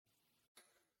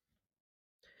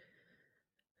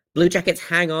Blue Jackets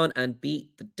hang on and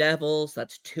beat the Devils.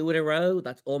 That's 2 in a row.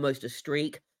 That's almost a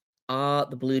streak. Are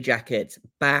the Blue Jackets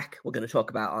back? We're going to talk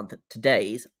about on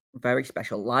today's very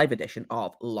special live edition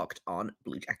of Locked On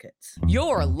Blue Jackets.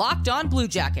 You're Locked On Blue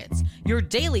Jackets, your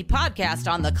daily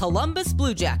podcast on the Columbus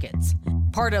Blue Jackets,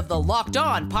 part of the Locked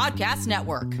On Podcast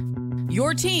Network.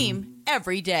 Your team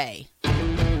every day.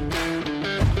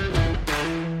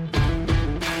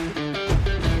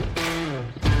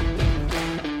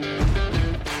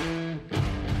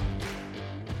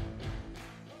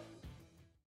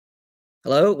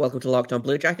 Hello, welcome to Locked On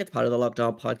Blue Jackets, part of the Locked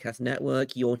On Podcast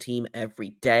Network, your team every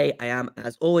day. I am,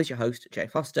 as always, your host, Jay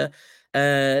Foster.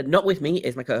 Not with me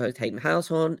is my co-host, Hayden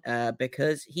Househorn,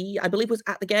 because he, I believe, was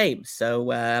at the game. So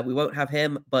we won't have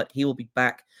him, but he will be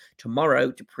back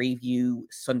tomorrow to preview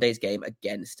Sunday's game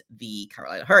against the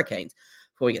Carolina Hurricanes.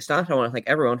 Before we get started, I want to thank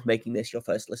everyone for making this your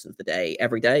first listen of the day.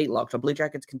 Every day, Locked On Blue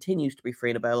Jackets continues to be free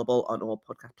and available on all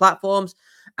podcast platforms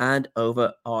and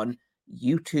over on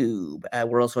YouTube.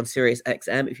 We're also on Sirius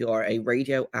XM if you are a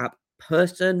radio app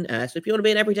person. So if you want to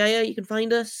be an everydayer, you can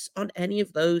find us on any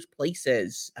of those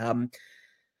places.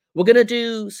 We're going to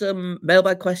do some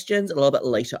mailbag questions a little bit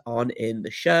later on in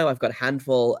the show. I've got a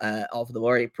handful of them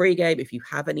already pre-game. If you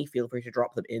have any, feel free to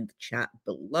drop them in the chat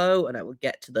below, and I will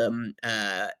get to them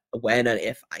when and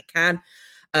if I can.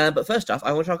 But first off,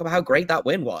 I want to talk about how great that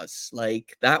win was.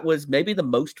 Like, that was maybe the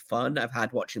most fun I've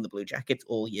had watching the Blue Jackets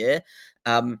all year.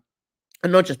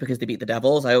 And not just because they beat the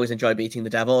Devils. I always enjoy beating the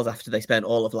Devils after they spent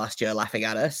all of last year laughing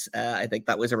at us. I think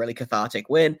that was a really cathartic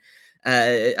win.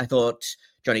 I thought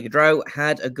Johnny Gaudreau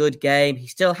had a good game. He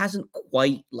still hasn't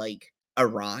quite,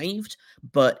 arrived,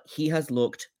 but he has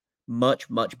looked much,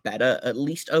 much better, at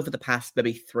least over the past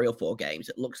maybe 3 or 4 games.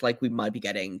 It looks like we might be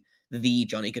getting the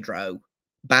Johnny Gaudreau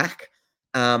back.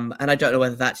 And I don't know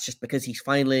whether that's just because he's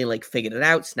finally figured it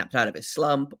out, snapped out of his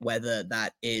slump, whether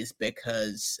that is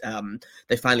because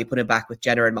they finally put him back with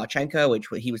Jenner and Marchenko, which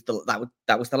he was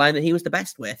that was the line that he was the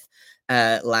best with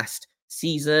last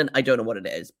season. I don't know what it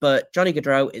is, but Johnny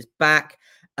Gaudreau is back.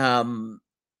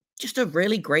 Just a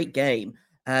really great game.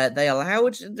 They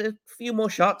allowed a few more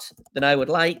shots than I would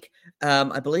like.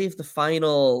 I believe the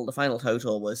final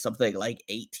total was something like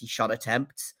 80 shot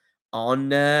attempts on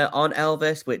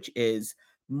Elvis, which is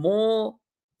more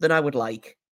than I would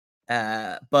like.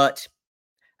 But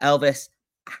Elvis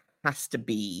has to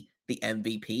be the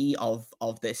MVP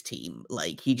of this team.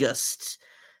 He just,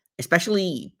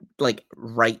 especially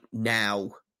right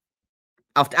now,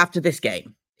 after this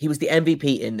game, he was the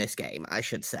MVP in this game, I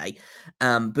should say.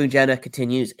 Boone Jenner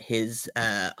continues his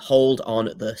hold on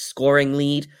the scoring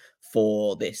lead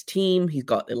for this team. He's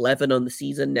got 11 on the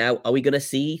season now. Are we going to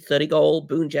see 30-goal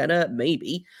Boone Jenner?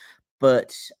 Maybe.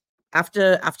 But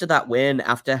after that win,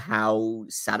 after how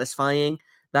satisfying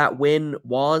that win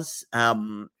was,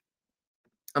 I'm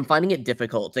finding it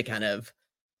difficult to kind of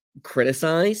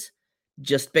criticize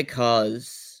just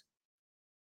because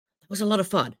it was a lot of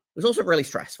fun. It was also really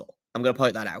stressful. I'm going to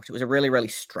point that out. It was a really, really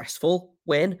stressful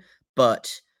win,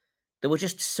 but there were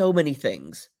just so many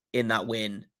things in that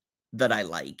win that I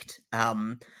liked.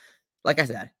 Like I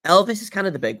said, Elvis is kind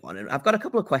of the big one, and I've got a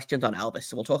couple of questions on Elvis,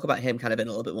 so we'll talk about him kind of in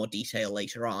a little bit more detail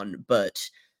later on, but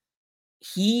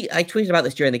I tweeted about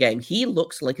this during the game. He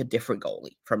looks like a different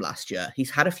goalie from last year. He's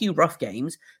had a few rough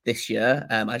games this year.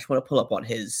 I just want to pull up what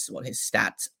his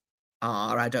stats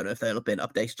are. I don't know if they've been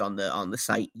updated on the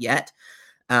site yet.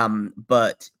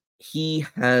 But he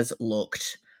has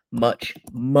looked much,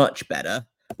 much better,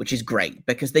 which is great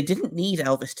because they didn't need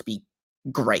Elvis to be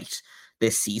great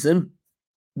this season.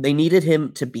 They needed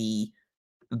him to be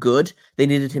good. They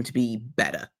needed him to be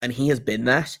better, and he has been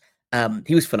that.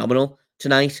 He was phenomenal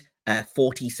tonight.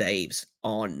 40 saves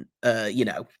on,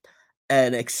 an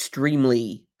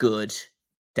extremely good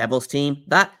Devils team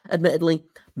that, admittedly,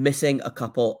 missing a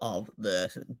couple of the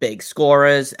big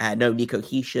scorers. No Nico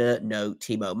Hischier, no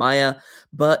Timo Meier,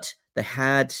 but they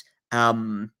had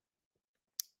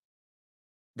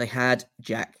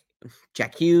Jack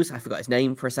Hughes. I forgot his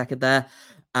name for a second there.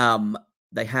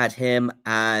 They had him,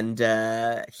 and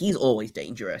he's always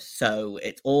dangerous. So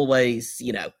it's always,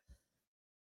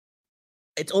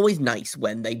 it's always nice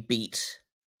when they beat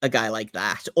a guy like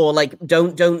that, or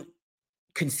don't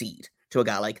concede to a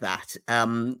guy like that.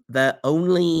 The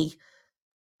only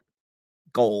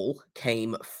goal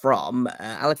came from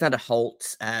Alexander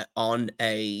Holtz on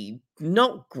a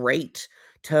not great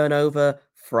turnover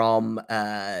from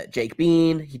Jake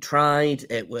Bean. He tried.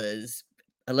 It was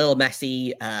a little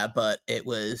messy, but it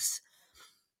is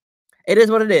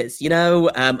what it is.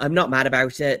 I'm not mad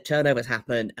about it. Turnovers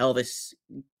happen. Elvis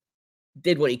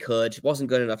did what he could, wasn't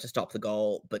good enough to stop the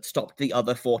goal, but stopped the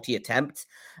other 40 attempts.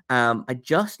 I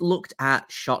just looked at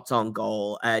shots on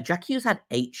goal. Jack Hughes had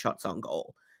 8 shots on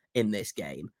goal in this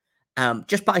game,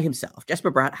 just by himself.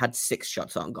 Jesper Bratt had 6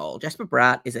 shots on goal. Jesper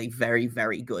Bratt is a very,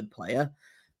 very good player.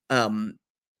 The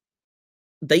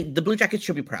Blue Jackets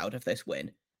should be proud of this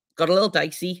win. Got a little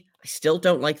dicey. I still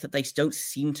don't like that they don't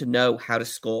seem to know how to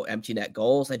score empty net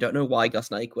goals. I don't know why Gus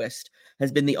Nyquist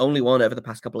has been the only one over the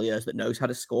past couple of years that knows how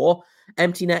to score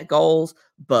empty net goals,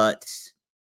 but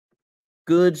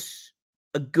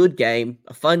a good game,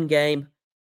 a fun game.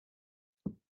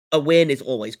 A win is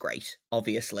always great,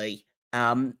 obviously.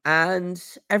 And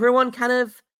everyone kind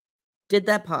of did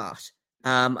their part.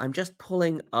 I'm just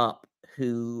pulling up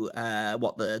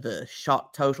what the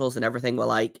shot totals and everything were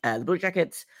like. The Blue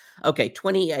Jackets, okay,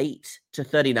 28 to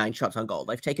 39 shots on goal.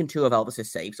 They've taken 2 of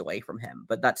Elvis's saves away from him,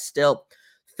 but that's still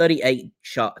 38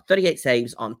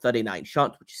 saves on 39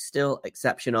 shots, which is still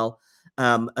exceptional.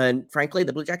 And frankly,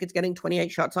 the Blue Jackets getting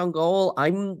 28 shots on goal,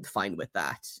 I'm fine with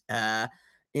that.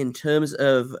 In terms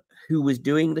of who was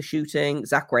doing the shooting,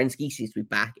 Zach Werenski seems to be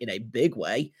back in a big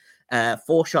way.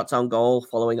 4 shots on goal,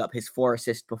 following up his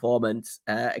 4-assist performance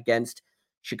against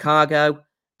Chicago.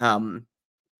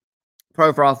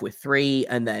 Provorov with 3,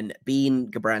 and then Bean,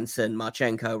 Gabranson,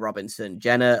 Marchenko, Robinson,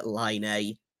 Jenner,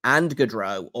 Laine, and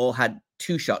Gaudreau all had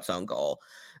 2 shots on goal.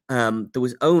 There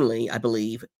was only, I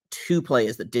believe, 2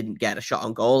 players that didn't get a shot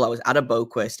on goal. That was Adam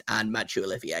Boquist and Mathieu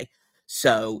Olivier.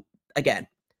 So, again,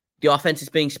 the offense is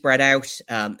being spread out.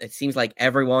 It seems like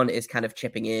everyone is kind of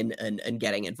chipping in and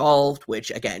getting involved,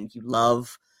 which, again, you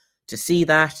love to see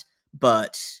that.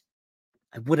 But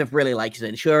I would have really liked an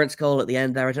insurance goal at the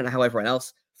end there. I don't know how everyone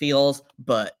else feels,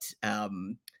 but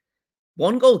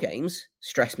 1-goal games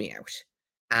stress me out.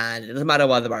 And it doesn't matter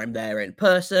whether I'm there in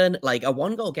person. Like, a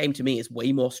 1-goal game to me is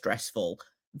way more stressful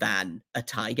than a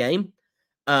tie game.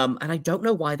 And I don't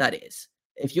know why that is.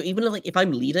 If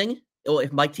I'm leading, or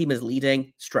if my team is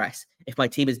leading, stress. If my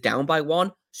team is down by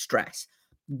 1, stress.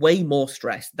 Way more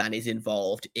stress than is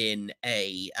involved in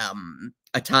a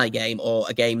tie game or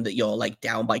a game that you're like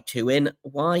down by 2 in.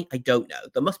 Why? I don't know.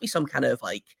 There must be some kind of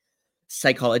like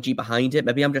psychology behind it.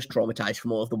 Maybe I'm just traumatized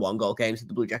from all of the 1-goal games that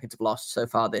the Blue Jackets have lost so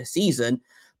far this season,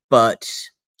 but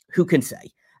who can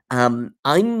say?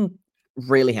 I'm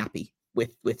really happy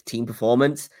with team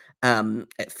performance.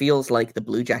 It feels like the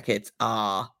Blue Jackets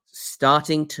are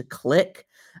starting to click.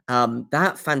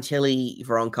 That Fantilli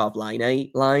Voronkov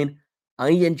line, I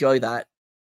enjoy that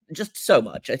just so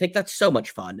much. I think that's so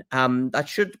much fun. That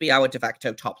should be our de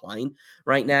facto top line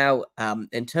right now.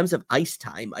 In terms of ice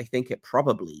time, I think it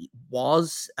probably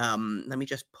was. Let me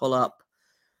just pull up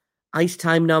ice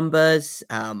time numbers,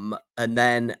 and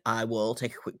then I will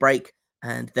take a quick break.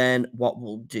 And then what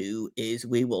we'll do is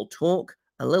we will talk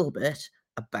a little bit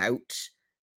about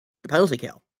the penalty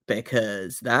kill,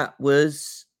 because that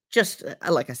was just,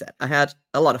 like I said, I had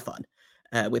a lot of fun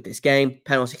with this game.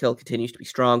 Penalty kill continues to be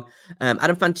strong.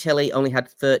 Adam Fantilli only had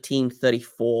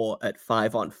 13-34 at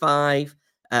 5-on-5.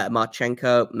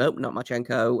 Marchenko, nope, not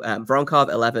Marchenko.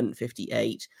 Voronkov,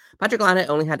 11-58. Patrick Laine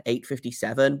only had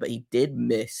 8-57, but he did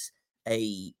miss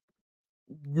a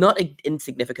not an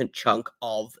insignificant chunk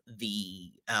of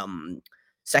the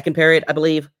second period, I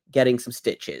believe, getting some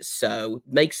stitches. So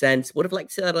makes sense. Would have liked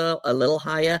to see that a little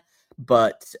higher,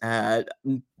 but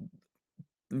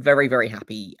very, very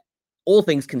happy, all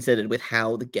things considered, with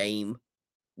how the game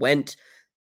went.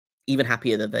 Even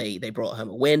happier that they brought home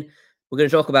a win. We're going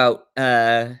to talk about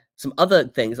some other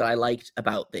things that I liked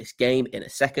about this game in a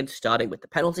second, starting with the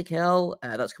penalty kill.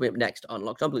 That's coming up next on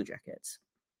Locked On Blue Jackets.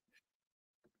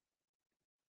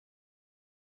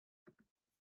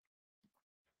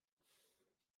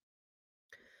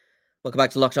 Welcome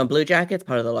back to Locked On Blue Jackets,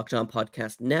 part of the Locked On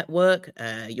Podcast Network.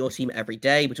 Your team every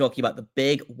day. We're talking about the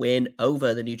big win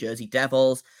over the New Jersey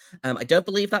Devils. I don't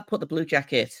believe that put the Blue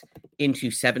Jackets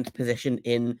into 7th position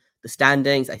in the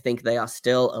standings. I think they are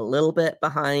still a little bit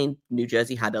behind. New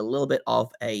Jersey had a little bit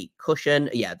of a cushion.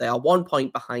 Yeah, they are 1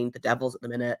 point behind the Devils at the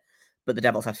minute, but the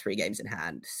Devils have 3 games in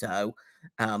hand. So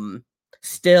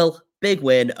still big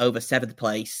win over 7th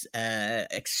place.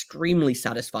 Extremely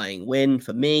satisfying win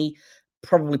for me.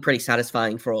 Probably pretty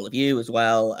satisfying for all of you as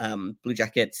well. Blue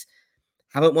Jackets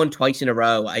haven't won twice in a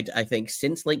row, I think,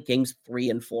 since like games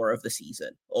 3 and 4 of the season,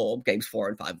 or games 4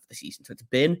 and 5 of the season. So it's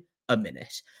been a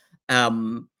minute.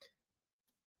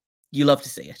 You love to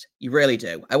see it. You really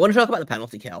do. I want to talk about the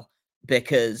penalty kill,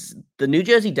 because the New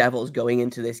Jersey Devils going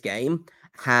into this game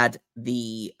had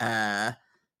the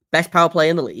best power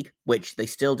play in the league, which they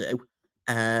still do.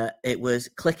 It was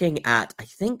clicking at, I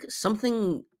think,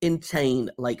 something insane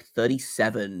like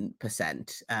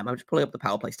 37%. I'm just pulling up the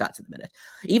power play stats at the minute.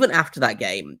 Even after that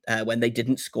game, when they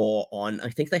didn't score on, I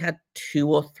think they had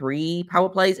 2 or 3 power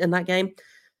plays in that game,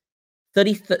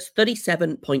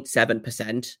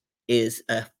 37.7% is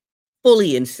a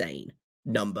fully insane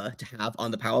number to have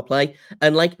on the power play.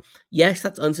 And like, yes,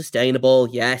 that's unsustainable.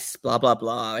 Yes, blah, blah,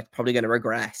 blah. It's probably going to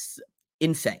regress.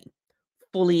 Insane.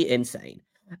 Fully insane.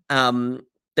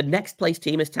 The next place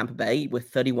team is Tampa Bay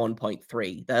with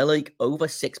 31.3. They're like over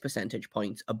 6 percentage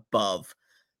points above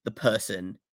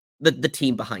the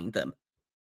team behind them.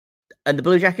 And the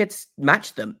Blue Jackets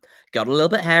matched them. Got a little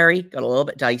bit hairy, got a little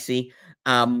bit dicey.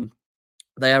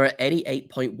 They are at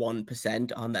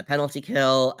 88.1% on their penalty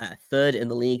kill, third in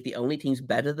the league. The only teams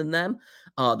better than them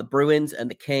are the Bruins and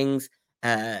the Kings.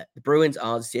 The Bruins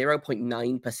are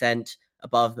 0.9%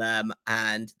 above them,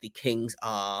 and the Kings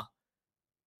are,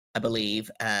 I believe,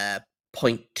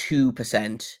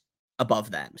 0.2%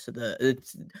 above them. So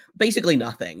it's basically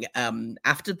nothing.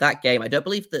 After that game, I don't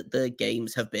believe that the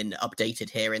games have been updated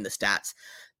here in the stats.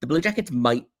 The Blue Jackets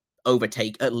might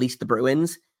overtake at least the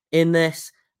Bruins in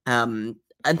this.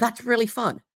 And that's really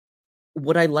fun.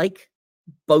 Would I like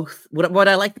both? Would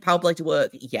I like the power play to work?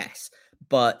 Yes.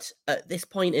 But at this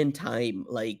point in time,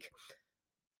 like,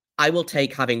 I will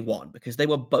take having one because they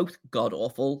were both god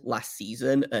awful last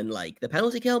season. And like the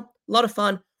penalty kill, a lot of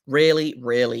fun. Really,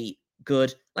 really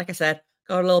good. Like I said,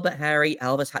 got a little bit hairy.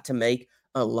 Elvis had to make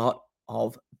a lot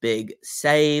of big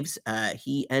saves.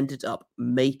 He ended up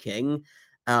making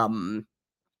 9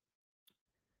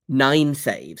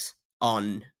 saves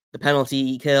on the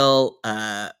penalty kill,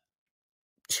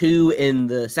 2 in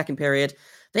the second period.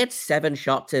 They had 7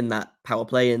 shots in that power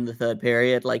play in the third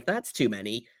period. Like, that's too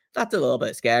many. That's a little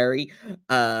bit scary.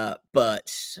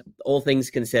 But all things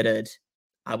considered,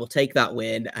 I will take that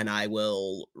win and I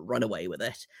will run away with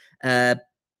it.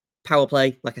 Power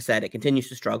play, like I said, it continues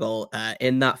to struggle.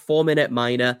 In that 4-minute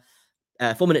minor,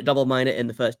 4-minute double minor in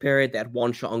the first period, they had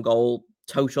 1 shot on goal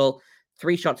total.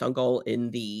 3 shots on goal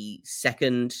in the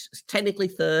second, technically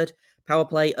third power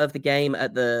play of the game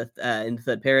at the in the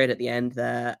third period at the end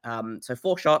there. So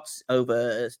 4 shots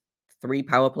over 3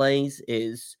 power plays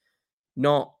is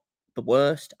not the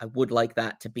worst. I would like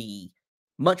that to be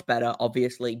much better,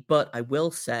 obviously, but I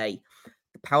will say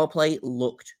the power play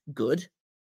looked good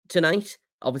tonight.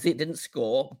 Obviously, it didn't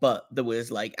score, but there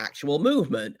was like actual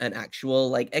movement and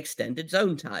actual like extended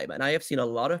zone time. And I have seen a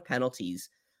lot of penalties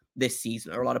this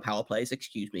season, or a lot of power plays,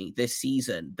 excuse me, this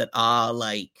season that are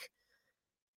like,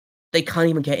 they can't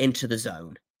even get into the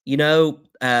zone. You know,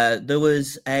 there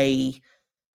was a,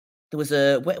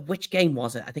 which game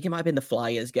was it? I think it might have been the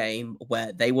Flyers game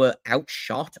where they were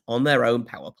outshot on their own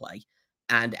power play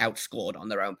and outscored on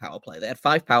their own power play. They had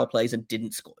 5 power plays and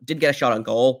didn't get a shot on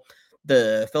goal.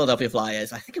 The Philadelphia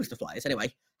Flyers, I think it was the Flyers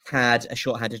anyway, had a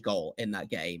shorthanded goal in that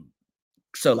game.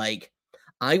 So like,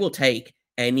 I will take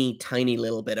any tiny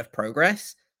little bit of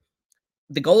progress.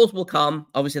 The goals will come.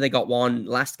 Obviously, they got 1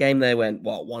 last game. They went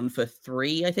 1 for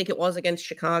 3, I think it was, against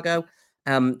Chicago.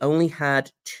 Only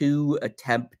had 2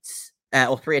 attempts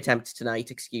or 3 attempts tonight.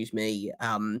 Excuse me.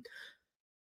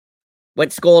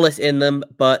 Went scoreless in them,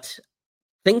 but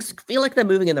things feel like they're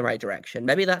moving in the right direction.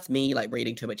 Maybe that's me like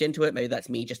reading too much into it. Maybe that's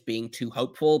me just being too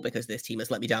hopeful because this team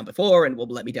has let me down before and will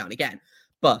let me down again.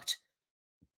 But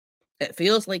it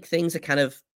feels like things are kind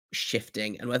of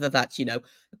shifting, and whether that's, you know,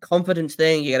 a confidence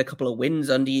thing, you get a couple of wins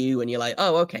under you and you're like,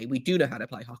 oh, okay, we do know how to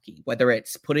play hockey. Whether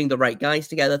it's putting the right guys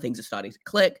together, things are starting to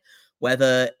click.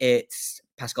 Whether it's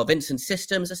Pascal Vincent's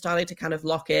systems are starting to kind of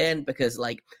lock in, because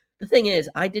like the thing is,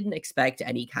 I didn't expect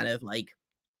any kind of like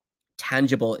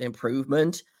tangible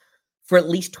improvement for at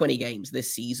least 20 games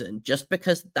this season, just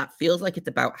because that feels like it's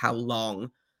about how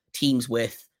long teams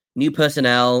with new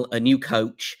personnel, a new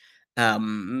coach,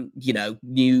 you know,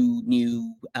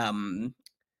 new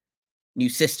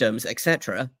systems,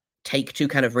 etc., take to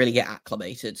kind of really get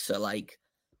acclimated. So like,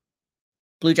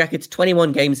 Blue Jackets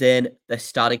 21 games in, they're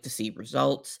starting to see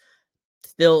results.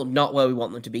 Still not where we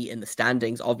want them to be in the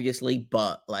standings, obviously,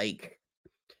 but like,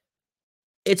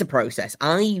 it's a process.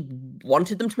 I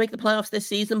wanted them to make the playoffs this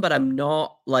season, but I'm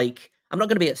not going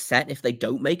to be upset if they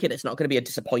don't make it. It's not going to be a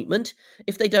disappointment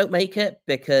if they don't make it,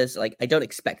 because like, I don't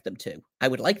expect them to. I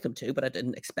would like them to, but I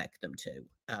didn't expect them to.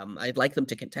 I'd like them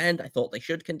to contend. I thought they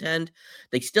should contend.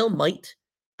 They still might.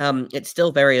 It's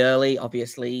still very early,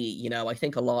 obviously. You know, I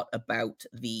think a lot about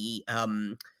the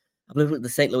I believe the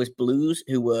St. Louis Blues,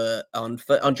 who were on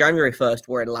January 1st,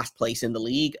 were in last place in the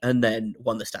league and then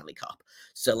won the Stanley Cup.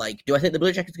 So, like, do I think the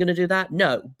Blue Jackets are going to do that?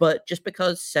 No. But just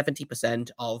because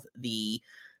 70% of the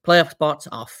playoff spots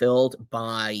are filled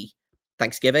by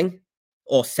Thanksgiving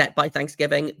or set by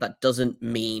Thanksgiving, that doesn't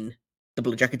mean the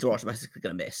Blue Jackets are automatically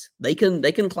going to miss. They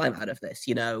can climb out of this.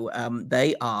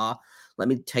 They are. Let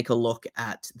me take a look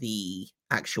at the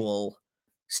actual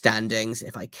standings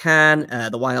if I can.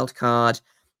 The wild card.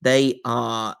 They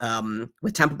are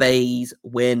with Tampa Bay's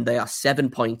win. They are 7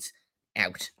 points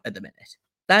out at the minute.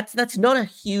 That's not a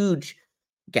huge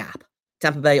gap.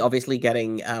 Tampa Bay obviously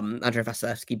getting Andrei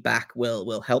Vasilevsky back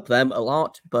will help them a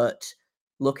lot, but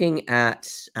looking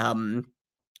at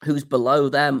who's below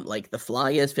them, like the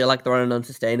Flyers feel like they're on an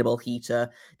unsustainable heater.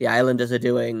 The Islanders are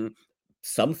doing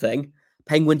something.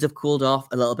 Penguins have cooled off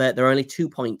a little bit. They're only 2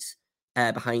 points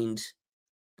behind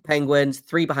the Penguins,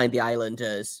 3 behind the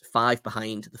Islanders, 5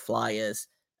 behind the Flyers,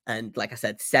 and like I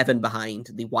said, 7 behind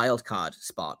the wild card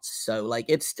spots. So like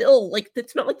it's still like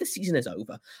it's not like the season is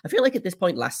over. I feel like at this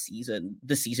point last season,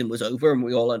 the season was over and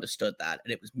we all understood that,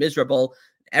 and it was miserable.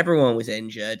 Everyone was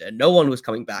injured and no one was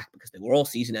coming back because they were all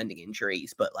season-ending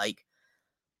injuries. But like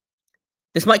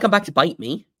this might come back to bite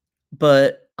me,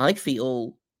 but I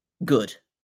feel good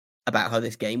about how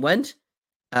this game went.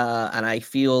 And I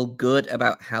feel good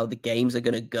about how the games are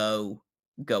going to go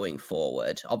going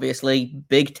forward. Obviously,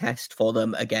 big test for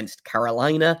them against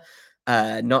Carolina.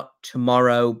 Not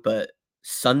tomorrow, but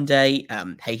Sunday.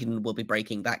 Hayden will be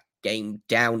breaking that game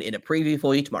down in a preview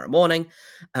for you tomorrow morning.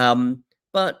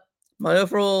 But my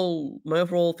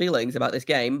overall feelings about this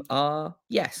game are,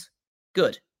 yes,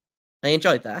 good. I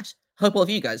enjoyed that. Hope all of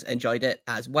you guys enjoyed it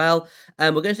as well.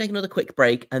 We're going to take another quick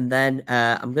break, and then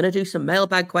I'm going to do some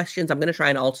mailbag questions. I'm going to try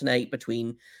and alternate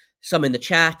between some in the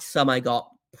chat, some I got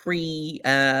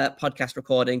pre-podcast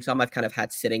recording, some I've kind of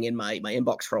had sitting in my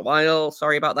inbox for a while.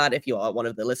 Sorry about that if you are one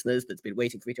of the listeners that's been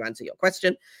waiting for me to answer your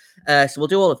question. So we'll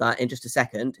do all of that in just a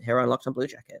second here on Locked on Blue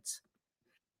Jackets.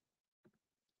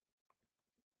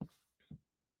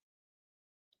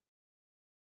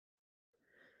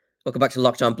 Welcome back to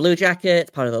Locked On Blue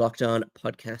Jackets, part of the Locked On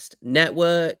Podcast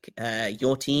Network.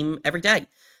 Your team every day.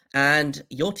 And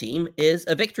your team is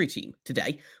a victory team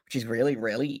today, which is really,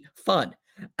 really fun.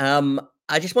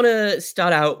 I just want to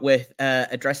start out with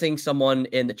addressing someone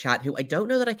in the chat who I don't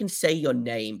know that I can say your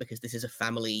name because this is a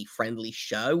family-friendly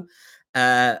show.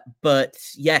 But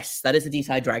yes, that is the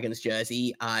D-Side Dragons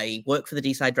jersey. I work for the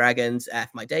D-Side Dragons for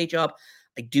my day job.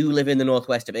 I do live in the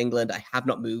northwest of England. I have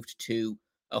not moved to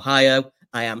Ohio.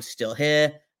 I am still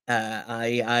here.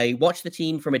 I watch the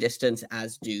team from a distance,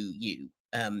 as do you.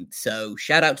 So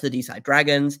shout out to the D-Side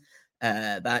Dragons.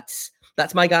 That's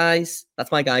my guys.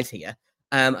 That's my guys here.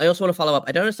 I also want to follow up.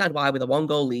 I don't understand why, with a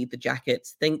 1-goal lead, the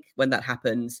Jackets think when that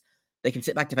happens, they can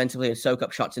sit back defensively and soak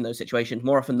up shots in those situations.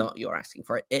 More often than not, you're asking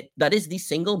for it. That is the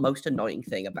single most annoying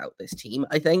thing about this team,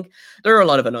 I think. There are a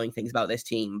lot of annoying things about this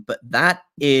team, but that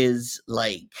is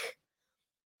like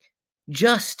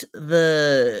just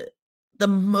the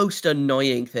most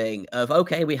annoying thing of,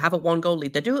 okay, we have a 1-goal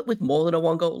lead. They do it with more than a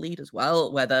 1-goal lead as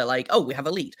well, where they're like, oh, we have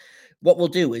a lead. What we'll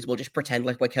do is we'll just pretend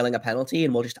like we're killing a penalty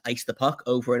and we'll just ice the puck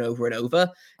over and over and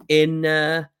over in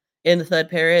the third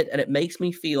period. And it makes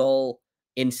me feel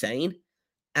insane.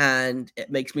 And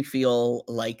it makes me feel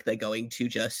like they're going to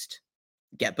just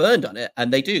get burned on it, and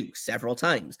they do several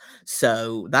times.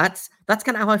 So that's kind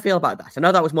of how I feel about that. I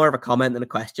know that was more of a comment than a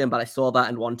question, but I saw that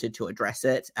and wanted to address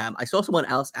it. I saw someone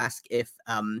else ask if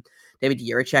David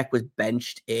Jiricek was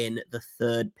benched in the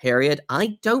third period.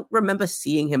 I don't remember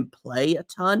seeing him play a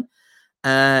ton.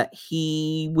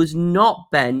 He was not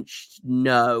benched.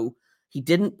 No, he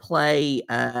didn't play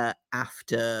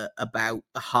after about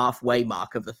the halfway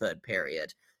mark of the third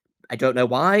period. I don't know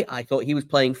why. I thought he was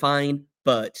playing fine,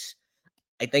 but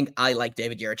I think I like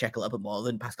David Jiricek a little bit more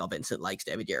than Pascal Vincent likes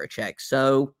David Jiricek.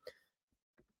 So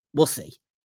we'll see.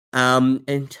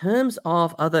 In terms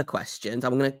of other questions,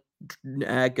 I'm going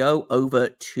to go over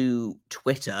to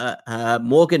Twitter.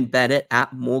 Morgan Bennett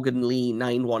at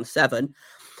MorganLee917.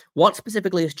 What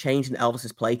specifically has changed in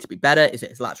Elvis's play to be better? Is it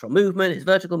his lateral movement, his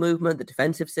vertical movement, the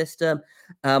defensive system?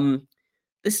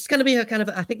 This is going to be a kind of,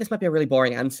 I think this might be a really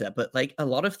boring answer, but like a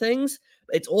lot of things,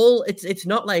 it's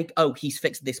not like, oh, he's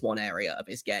fixed this one area of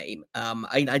his game.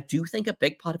 I do think a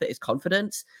big part of it is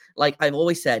confidence. Like I've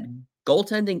always said,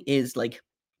 goaltending is like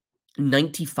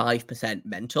 95%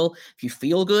 mental. If you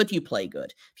feel good, you play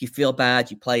good. If you feel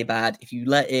bad, you play bad. If you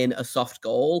let in a soft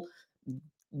goal,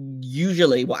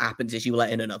 usually what happens is you let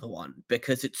in another one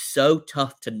because it's so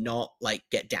tough to not like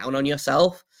get down on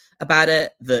yourself about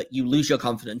it that you lose your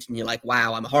confidence and you're like,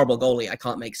 wow, I'm a horrible goalie. I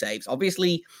can't make saves.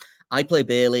 Obviously, I play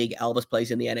beer league. Elvis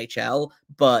plays in the NHL,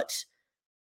 but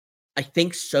I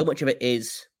think so much of it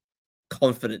is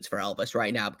confidence for Elvis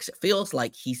right now because it feels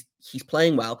like he's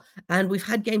playing well. And we've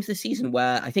had games this season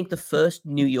where I think the first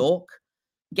New York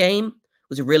game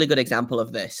was a really good example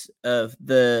of this, of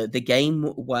the game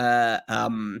where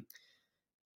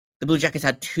the Blue Jackets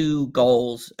had 2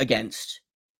 goals against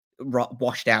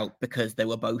washed out because they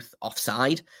were both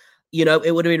offside. You know,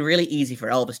 it would have been really easy for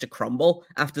Elvis to crumble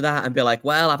after that and be like,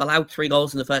 well, I've allowed 3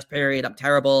 goals in the first period. I'm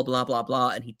terrible, blah, blah, blah.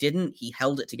 And he didn't. He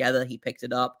held it together. He picked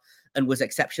it up and was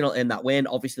exceptional in that win.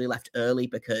 Obviously left early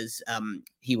because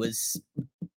he was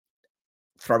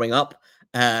throwing up,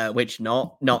 which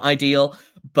not ideal.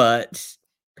 But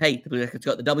hey, the Blue Jackets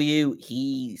got the W.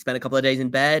 He spent a couple of days in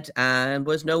bed and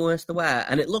was no worse the wear.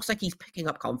 And it looks like he's picking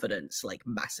up confidence, like,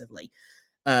 massively.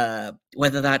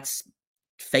 Whether that's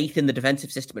faith in the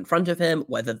defensive system in front of him,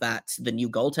 whether that's the new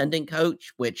goaltending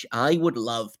coach, which I would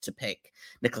love to pick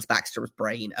Nicholas Baxter's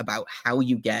brain about how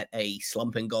you get a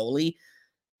slumping goalie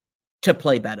to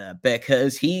play better,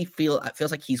 because it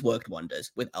feels like he's worked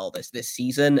wonders with Elvis this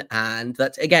season, and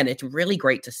that's, again, it's really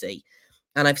great to see.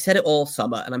 And I've said it all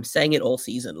summer, and I'm saying it all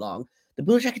season long. The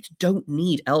Blue Jackets don't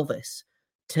need Elvis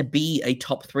to be a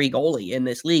top 3 goalie in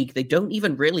this league. They don't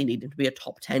even really need him to be a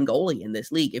top 10 goalie in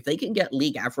this league. If they can get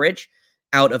league average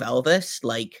out of Elvis,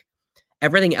 like,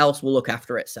 everything else will look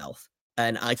after itself.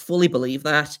 And I fully believe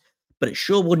that, but it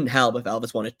sure wouldn't help if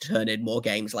Elvis wanted to turn in more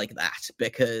games like that,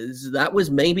 because that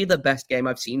was maybe the best game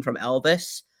I've seen from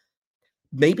Elvis,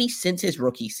 maybe since his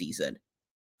rookie season,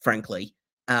 frankly.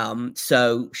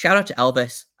 So shout out to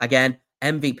Elvis, again,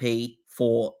 MVP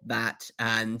for that.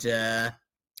 And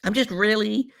I'm just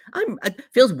really, it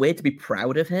feels weird to be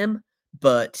proud of him,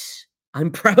 but I'm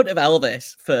proud of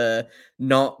Elvis for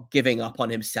not giving up on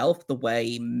himself the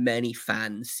way many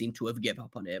fans seem to have given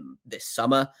up on him this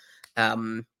summer.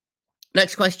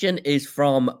 Next question is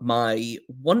from my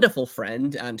wonderful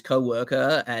friend and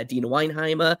co-worker, Dina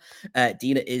Weinheimer.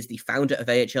 Dina is the founder of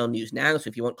AHL News Now, so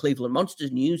if you want Cleveland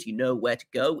Monsters news, you know where to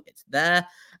go. It's there.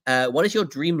 What is your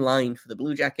dream line for the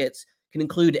Blue Jackets? Can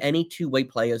include any two-way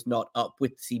players not up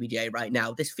with the CBJ right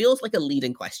now. This feels like a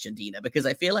leading question, Dina, because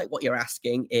I feel like what you're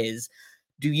asking is,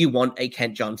 do you want a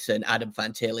Kent Johnson, Adam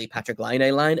Fantilli, Patrick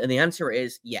Laine line? And the answer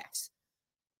is yes.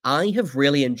 I have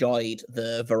really enjoyed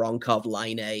the Voronkov,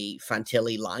 Laine,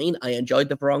 Fantilli line. I enjoyed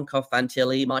the Voronkov,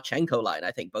 Fantilli, Marchenko line.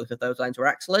 I think both of those lines were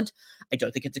excellent. I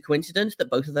don't think it's a coincidence that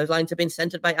both of those lines have been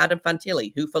centered by Adam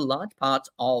Fantilli, who for large parts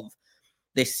of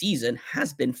this season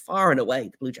has been far and away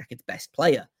the Blue Jackets' best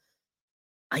player.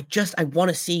 I want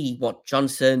to see what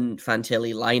Johnson,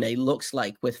 Fantilli, Laine looks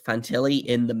like with Fantilli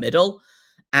in the middle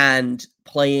and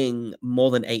playing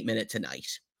more than 8 minutes a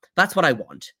night. That's what I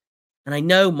want. And I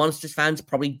know Monsters fans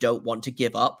probably don't want to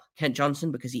give up Kent Johnson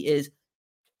because he is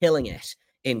killing it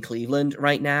in Cleveland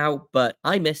right now, but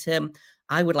I miss him.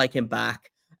 I would like him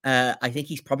back. I think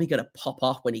he's probably going to pop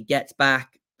off when he gets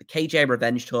back. The KJ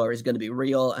Revenge Tour is going to be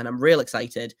real, and I'm real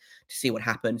excited to see what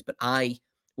happens, but I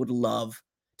would love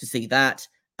to see that.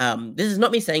 This is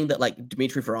not me saying that, like,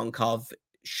 Dmitry Voronkov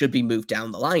should be moved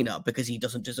down the lineup because he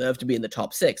doesn't deserve to be in the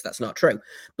top 6. That's not true.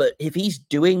 But if he's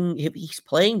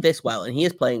playing this well, and he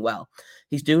is playing well,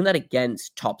 he's doing that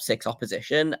against top 6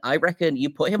 opposition, I reckon you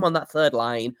put him on that third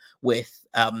line with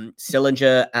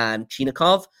Sillinger and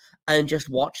Chinikov and just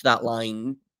watch that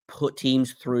line put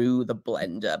teams through the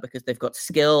blender, because they've got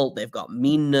skill, they've got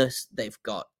meanness, they've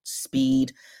got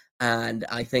speed. And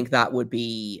I think that would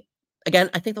be,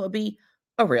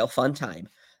 a real fun time.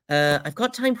 I've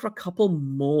got time for a couple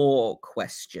more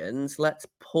questions. Let's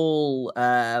pull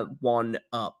one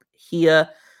up here.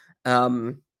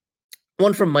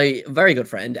 One from my very good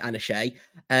friend, Anna Shea.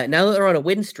 Now that they're on a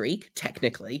win streak,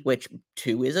 technically, which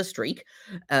 2 is a streak,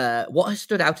 what has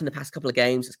stood out in the past couple of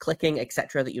games as clicking,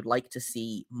 etc., that you'd like to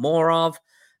see more of?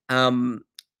 I've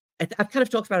kind of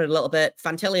talked about it a little bit.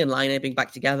 Fantilli and Laine being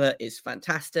back together is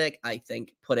fantastic. I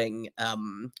think putting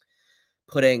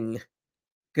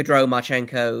Gaudreau,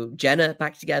 Marchenko, Jenna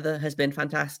back together has been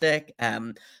fantastic.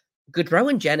 Gaudreau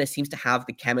and Jenna seems to have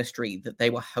the chemistry that they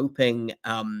were hoping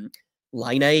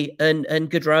Laine and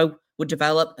Gaudreau would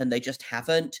develop, and they just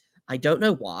haven't. I don't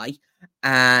know why,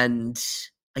 and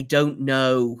I don't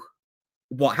know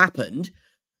what happened,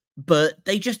 but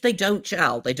they don't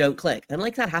gel, they don't click. And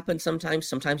like that happens sometimes.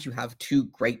 Sometimes you have 2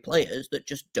 great players that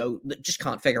just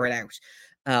can't figure it out.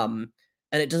 And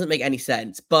it doesn't make any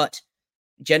sense, but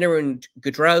Jenner and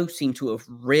Gaudreau seem to have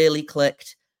really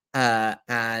clicked,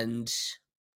 and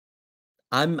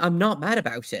I'm not mad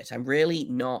about it. I'm really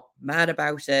not mad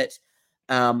about it.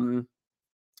 I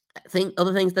think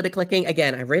other things that are clicking,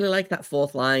 again, I really like that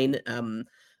fourth line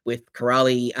with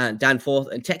Corrali and Danforth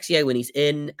and Texier when he's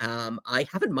in. I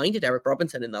haven't minded Eric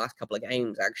Robinson in the last couple of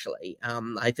games, actually.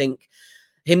 I think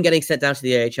him getting sent down to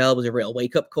the AHL was a real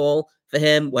wake-up call for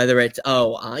him, whether it's,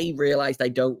 I realized I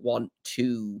don't want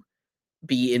to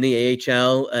be in the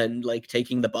AHL and like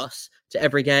taking the bus to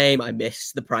every game. I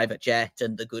miss the private jet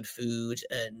and the good food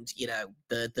and, you know,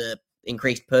 the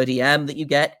increased per diem that you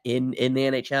get in the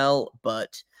NHL.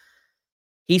 But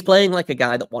he's playing like a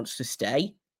guy that wants to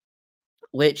stay,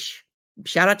 which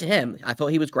shout out to him. I thought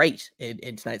he was great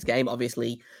in tonight's game.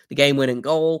 Obviously, the game-winning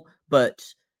goal, but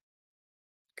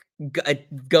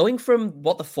going from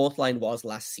what the fourth line was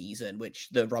last season, which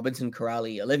the Robinson,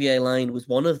 Corrali, Olivier line was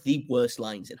one of the worst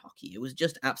lines in hockey. It was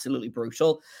just absolutely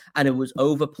brutal, and it was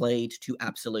overplayed to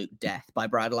absolute death by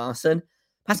Brad Larson.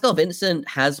 Pascal Vincent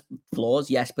has flaws,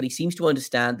 yes, but he seems to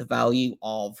understand the value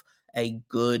of a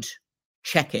good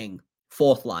checking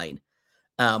fourth line.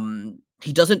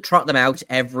 He doesn't trot them out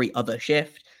every other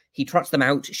shift. He trots them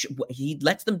out. He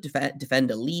lets them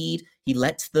defend a lead. He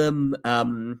lets them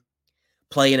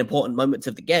play in important moments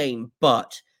of the game,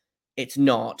 but it's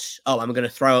not, oh, I'm going to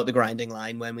throw out the grinding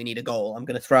line when we need a goal. I'm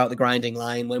going to throw out the grinding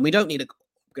line when we don't need a goal.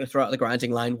 I'm going to throw out the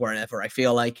grinding line wherever I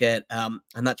feel like it. And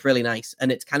that's really nice.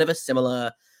 And it's kind of a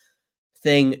similar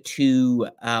thing to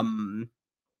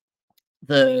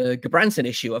the Gabranson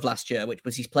issue of last year, which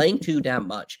was he's playing too damn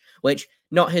much, which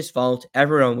not his fault.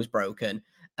 Everyone was broken.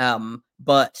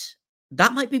 But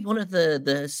that might be one of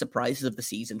the surprises of the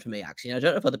season for me, actually. I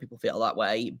don't know if other people feel that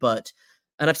way, but,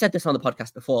 and I've said this on the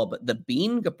podcast before, but the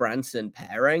Bean Gabranson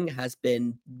pairing has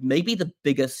been maybe the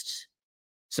biggest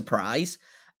surprise.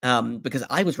 Because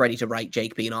I was ready to write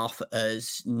Jake Bean off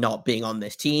as not being on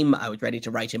this team. I was ready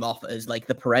to write him off as like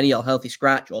the perennial healthy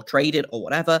scratch or traded or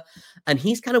whatever. And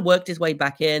he's kind of worked his way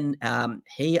back in.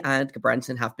 He and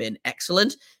Gabranson have been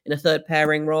excellent in a third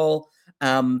pairing role.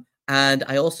 And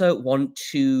I also want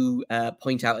to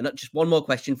point out, and not just one more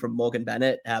question from Morgan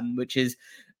Bennett, which is,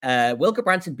 will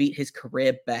Gabranson beat his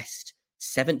career best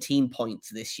 17 points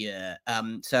this year?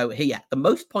 So the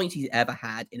most points he's ever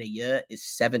had in a year is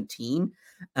 17.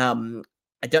 I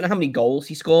don't know how many goals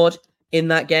he scored in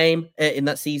that game, in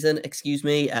that season, excuse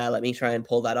me. Let me try and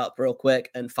pull that up real quick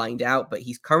and find out. But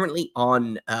he's currently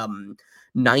on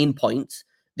 9 points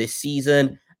this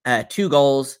season, 2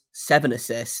 goals, 7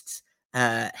 assists.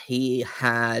 He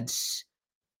had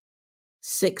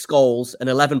 6 goals and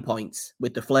 11 points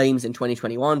with the Flames in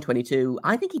 2021-22.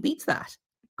 I think he beats that.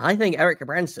 I think Eric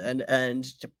Gabranson,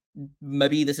 and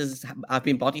maybe I've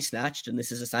been body snatched and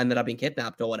this is a sign that I've been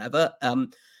kidnapped or whatever.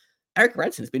 Eric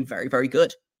Gabranson has been very, very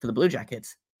good for the Blue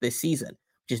Jackets this season,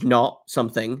 which is not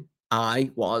something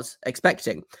I was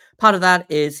expecting. Part of that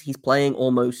is he's playing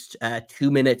almost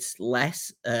 2 minutes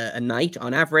less a night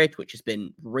on average, which has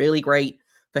been really great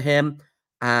for him.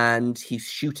 And he's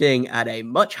shooting at a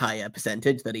much higher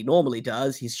percentage than he normally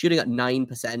does. He's shooting at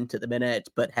 9% at the minute,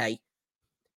 but hey,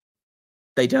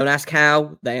 they don't ask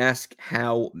how, they ask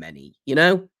how many, you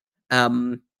know? I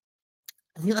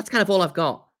think that's kind of all I've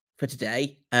got for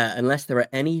today, unless there are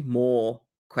any more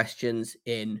questions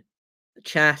in the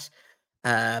chat.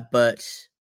 But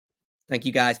thank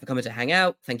you guys for coming to hang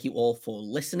out. Thank you all for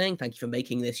listening. Thank you for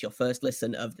making this your first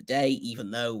listen of the day,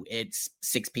 even though it's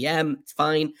 6 p.m. It's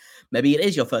fine. Maybe it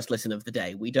is your first listen of the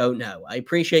day. We don't know. I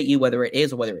appreciate you, whether it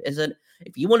is or whether it isn't.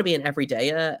 If you want to be an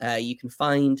everydayer, you can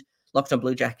find Locked on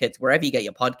Blue Jackets wherever you get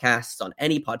your podcasts, on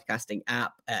any podcasting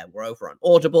app. We're over on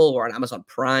Audible, we're on Amazon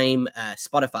Prime,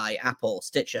 Spotify, Apple,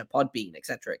 Stitcher, Podbean,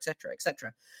 etc., etc.,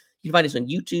 etc. You can find us on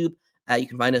YouTube. You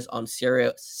can find us on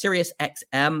Sirius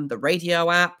XM, the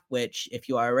radio app, which, if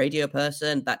you are a radio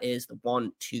person, that is the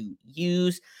one to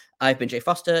use. I've been Jay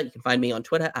Foster. You can find me on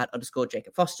Twitter at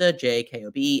 _Jacob Foster,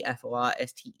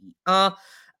 JKOBFORSTER.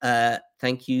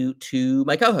 Thank you to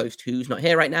my co-host, who's not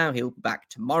here right now. He'll be back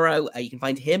tomorrow. You can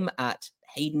find him at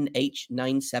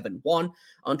HaydenH971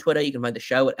 on Twitter. You can find the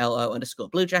show at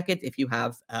LO_Blue Jacket. If you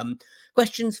have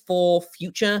questions for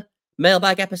future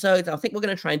mailbag episodes, I think we're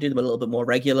going to try and do them a little bit more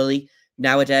regularly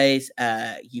nowadays.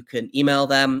 You can email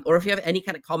them, or if you have any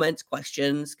kind of comments,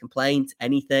 questions, complaints,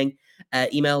 anything,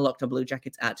 email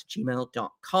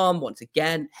lockedonbluejackets@gmail.com. Once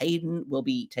again, Hayden will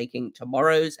be taking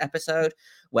tomorrow's episode,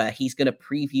 where he's going to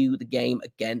preview the game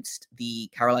against the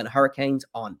Carolina Hurricanes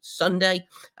on Sunday,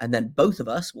 and then both of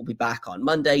us will be back on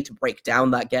Monday to break down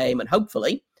that game, and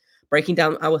hopefully breaking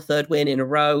down our third win in a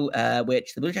row,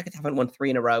 which the Blue Jackets haven't won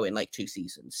 3 in a row in like 2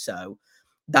 seasons. So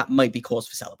that might be cause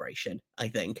for celebration, I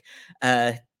think.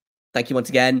 Thank you once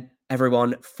again,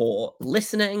 everyone, for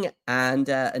listening. And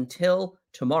until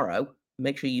tomorrow,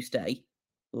 make sure you stay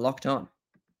locked on.